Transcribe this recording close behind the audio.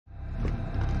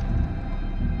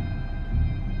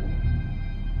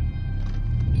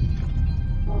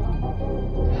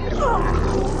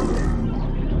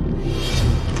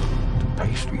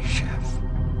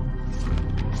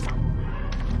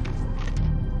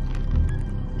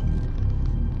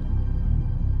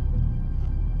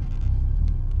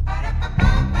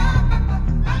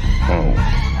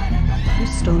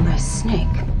stole my snake.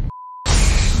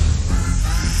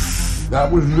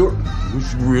 That was your... We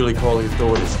should really call the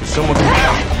authorities, because someone...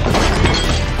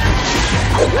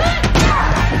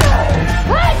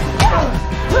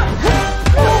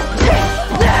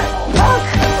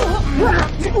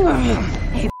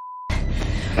 Hey,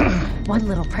 one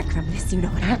little prick from this, you know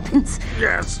what happens?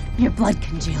 Yes! Your blood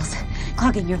congeals,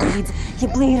 clogging your veins. You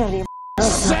bleed on your...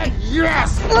 Say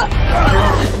yes!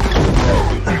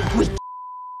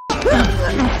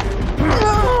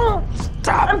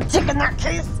 Stop! I'm taking that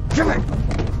case! Give it!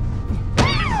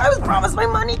 I was promised my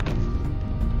money!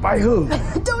 By who?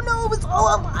 Don't know, it was all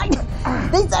online.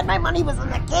 They said my money was in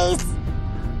the case.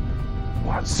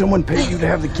 What, someone paid you to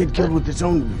have the kid killed with his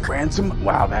own ransom?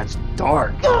 Wow, that's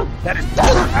dark. That is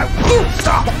dark.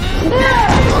 Stop!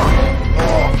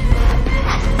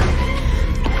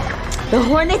 The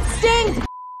Hornet stings!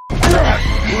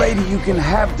 Lady, you can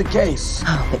have the case.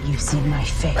 Oh, but you've seen my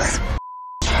face.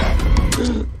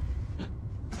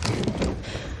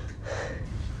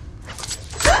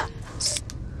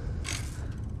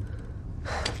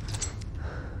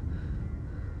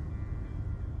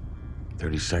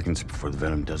 30 seconds before the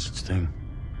venom does its thing.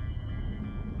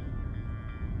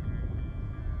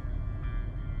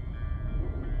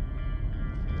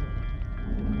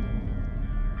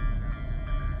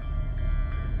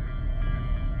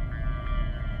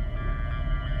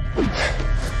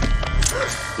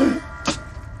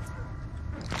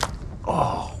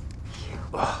 Oh,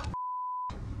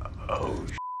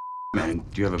 man,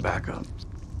 do you have a backup?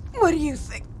 What do you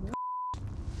think?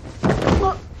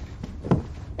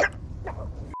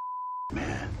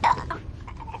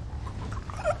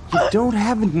 You don't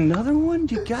have another one?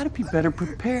 You gotta be better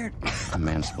prepared. I'm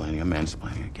mansplaining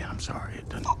again. I'm sorry, it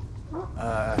doesn't...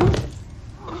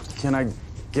 Can I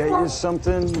get you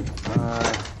something?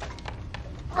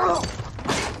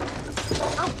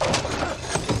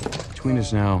 Between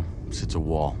us now sits a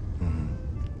wall.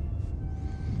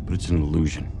 But it's an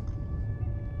illusion.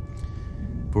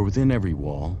 For within every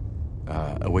wall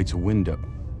awaits a window.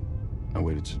 Oh,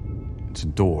 wait, it's a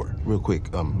door. Real quick,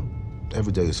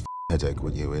 every day is headache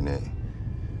with you, innit it?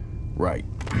 Right.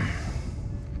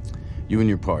 You and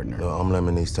your partner. No, I'm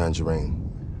lemonade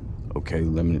tangerine. Okay,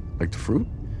 lemon, like the fruit?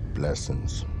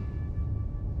 Blessings.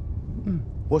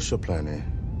 What's your plan here?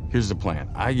 Here's the plan.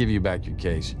 I give you back your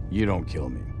case. You don't kill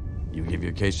me. You give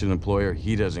your case to an employer.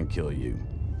 He doesn't kill you.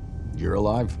 You're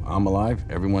alive. I'm alive.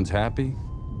 Everyone's happy.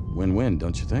 Win-win,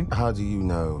 don't you think? How do you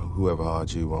know whoever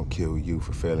hired you won't kill you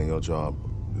for failing your job?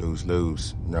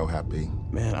 Lose-lose. No happy.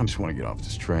 Man, I just want to get off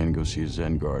this train and go see a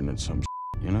Zen garden and some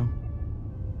shit, you know?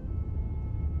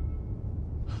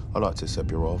 I'd like to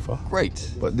accept your offer.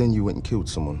 Great. But then you went and killed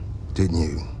someone, didn't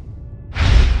you?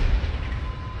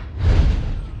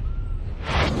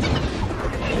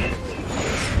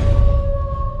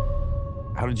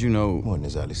 How did you know? Wasn't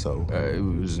exactly so. It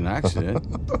was an accident.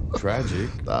 Tragic.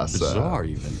 That's bizarre,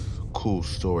 even. Cool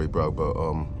story, bro, but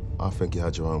I think you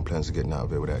had your own plans of getting out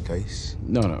of here with that case.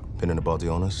 No. Pinning the body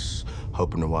on us,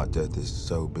 hoping the White Death is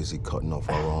so busy cutting off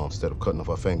our arms instead of cutting off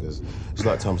our fingers. It's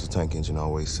like Thomas the Tank Engine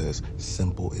always says,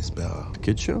 simple is better. The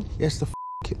kid show? Yes, the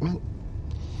kid, man.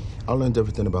 I learned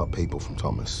everything about people from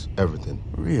Thomas. Everything.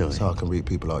 Really? That's how I can read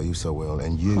people like you so well,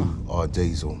 and you are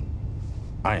Diesel.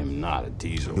 I am not a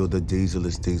Diesel. You're the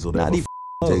dieselest Diesel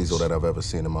Diesel that I've ever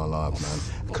seen in my life, man.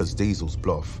 Because Diesels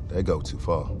bluff. They go too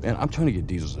far. Man, I'm trying to get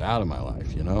Diesels out of my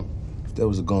life, you know? If there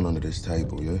was a gun under this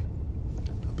table, yeah?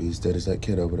 I'd be as dead as that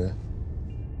kid over there.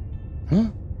 Huh?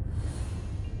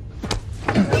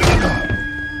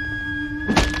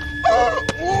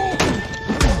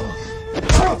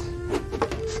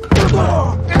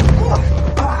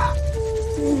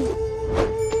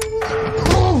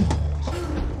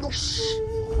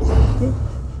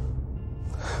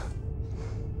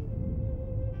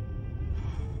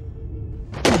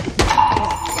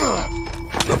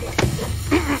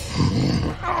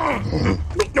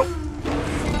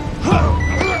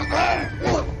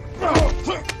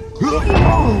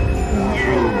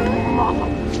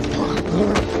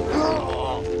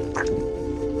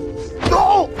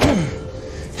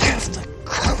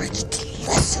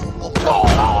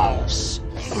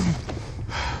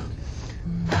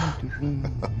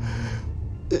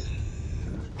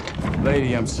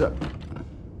 Lady, I'm so...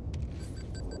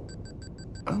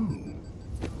 Oh.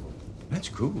 That's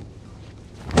cool.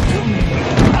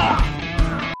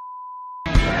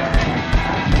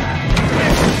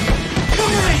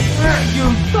 You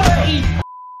dirty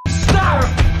star!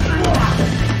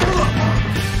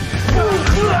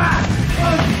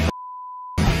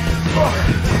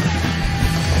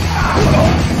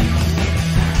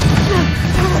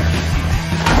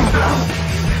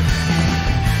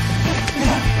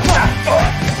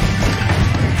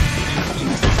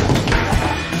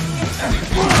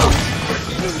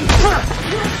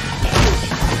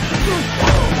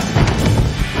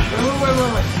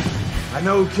 Wait. I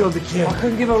know who killed the kid. I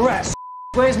couldn't give a rat's.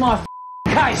 Where's my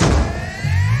case?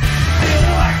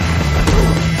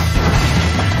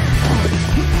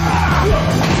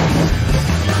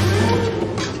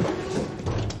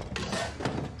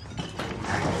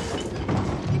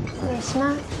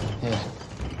 Yeah.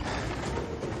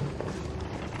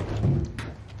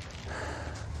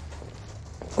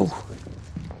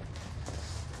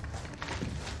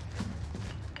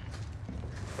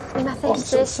 すみません、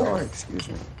失礼します。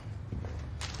 Excuse me.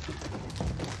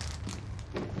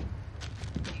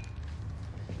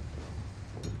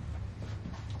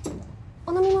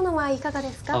 お飲み物はいかが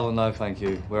ですか？ Oh, no, thank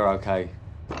you. We're okay.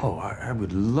 Oh, I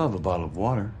would love a bottle of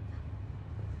water.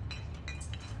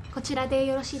 こちらで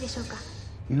よろしいでしょうか？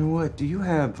 You know what? Do you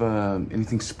have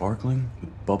anything sparkling with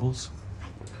bubbles?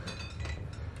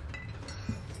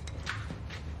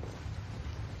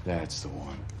 That's the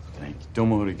one. Thank you.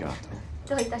 Domo arigato.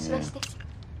 どういたしまして。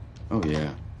 Oh,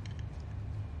 yeah.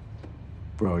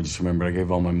 Bro, I just remembered I gave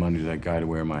all my money to that guy to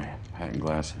wear my hat and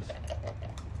glasses.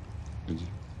 Did you?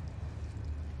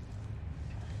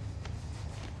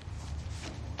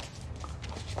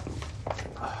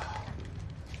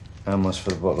 How much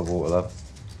for the bottle of water, love?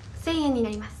 1000円にな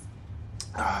ります。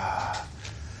 Oh,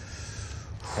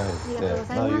 Yeah,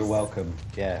 no, you're welcome.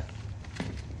 Yeah.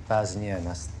 1,000 yen,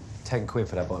 that's 10 quid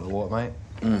for that bottle of water, mate.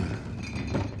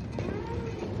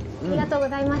 ありがとうご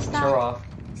ざいました。 Sure.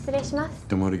 失礼します。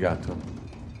 Domo arigato.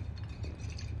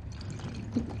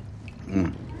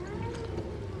 You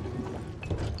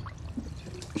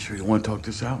sure you want to talk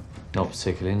this out? Not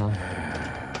particularly, no.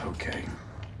 Okay.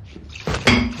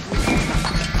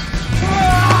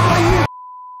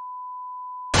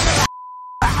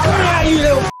 You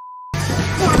little.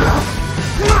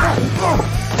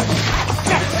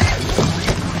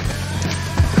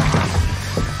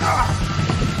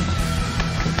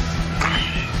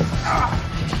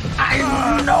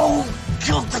 I know who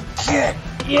killed the kid.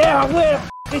 Yeah, where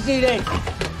the is he then?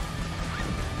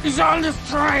 He's on this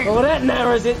train. Well, that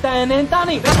narrows it down then, doesn't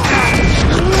he?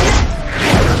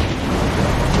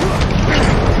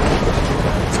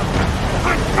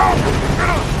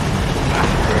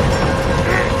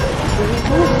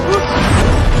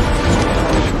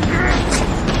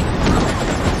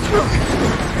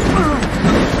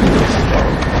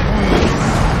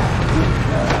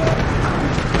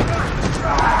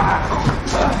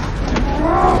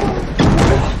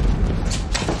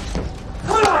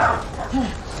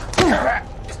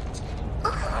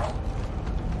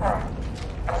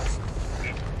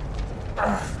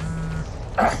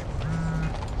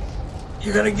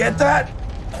 You gonna get that?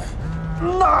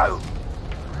 No!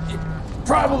 You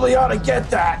probably ought to get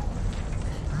that.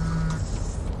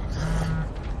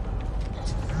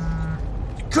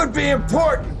 It could be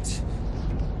important.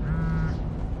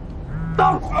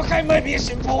 Oh, okay, maybe it's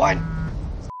important.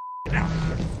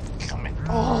 Come in.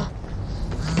 Oh.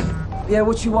 Yeah,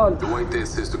 what you want? The white dad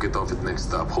says to get off at next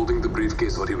stop, holding the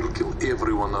briefcase or he will kill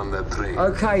everyone on that train.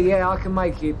 Okay, yeah, I can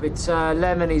make it, but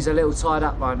Lemony's a little tied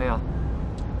up right now.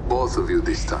 Both of you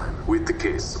this time, with the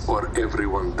case, or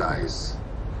everyone dies.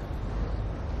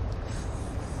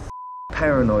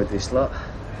 Paranoid, this lot.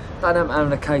 Don't have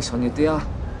having a case on you, do ya?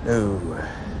 No.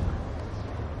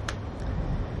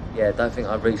 Yeah, don't think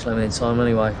I'd reach Lemon in time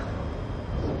anyway.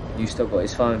 You still got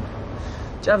his phone.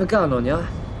 Do you have a gun on ya?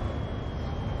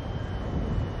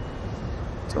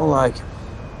 Don't like him.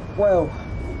 Well,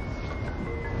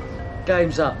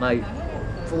 game's up, mate.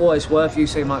 For what it's worth, you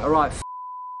seem like a right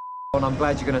and I'm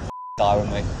glad you're gonna die with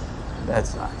me.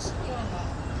 That's nice.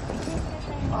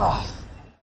 Oh.